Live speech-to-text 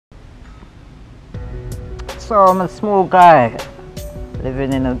So I'm a small guy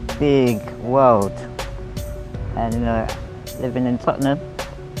living in a big world, and living in Tottenham,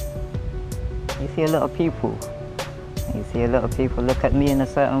 you see a lot of people. You see a lot of people look at me in a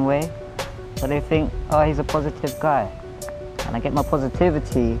certain way, so they think, oh, he's a positive guy. And I get my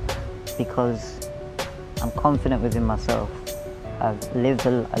positivity because I'm confident within myself. I've lived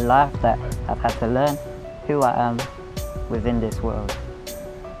a life that I've had to learn who I am within this world.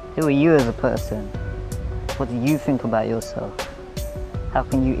 Who are you as a person? What do you think about yourself? How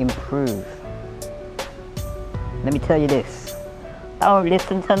can you improve? Let me tell you this. Don't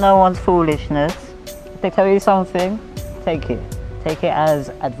listen to no one's foolishness. If they tell you something, take it. Take it as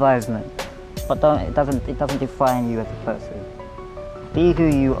advisement. But it doesn't define you as a person. Be who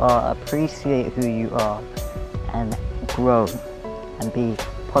you are, appreciate who you are, and grow and be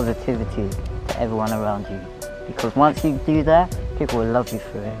positivity to everyone around you. Because once you do that, people will love you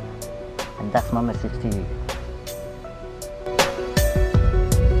for it. And that's my message to you.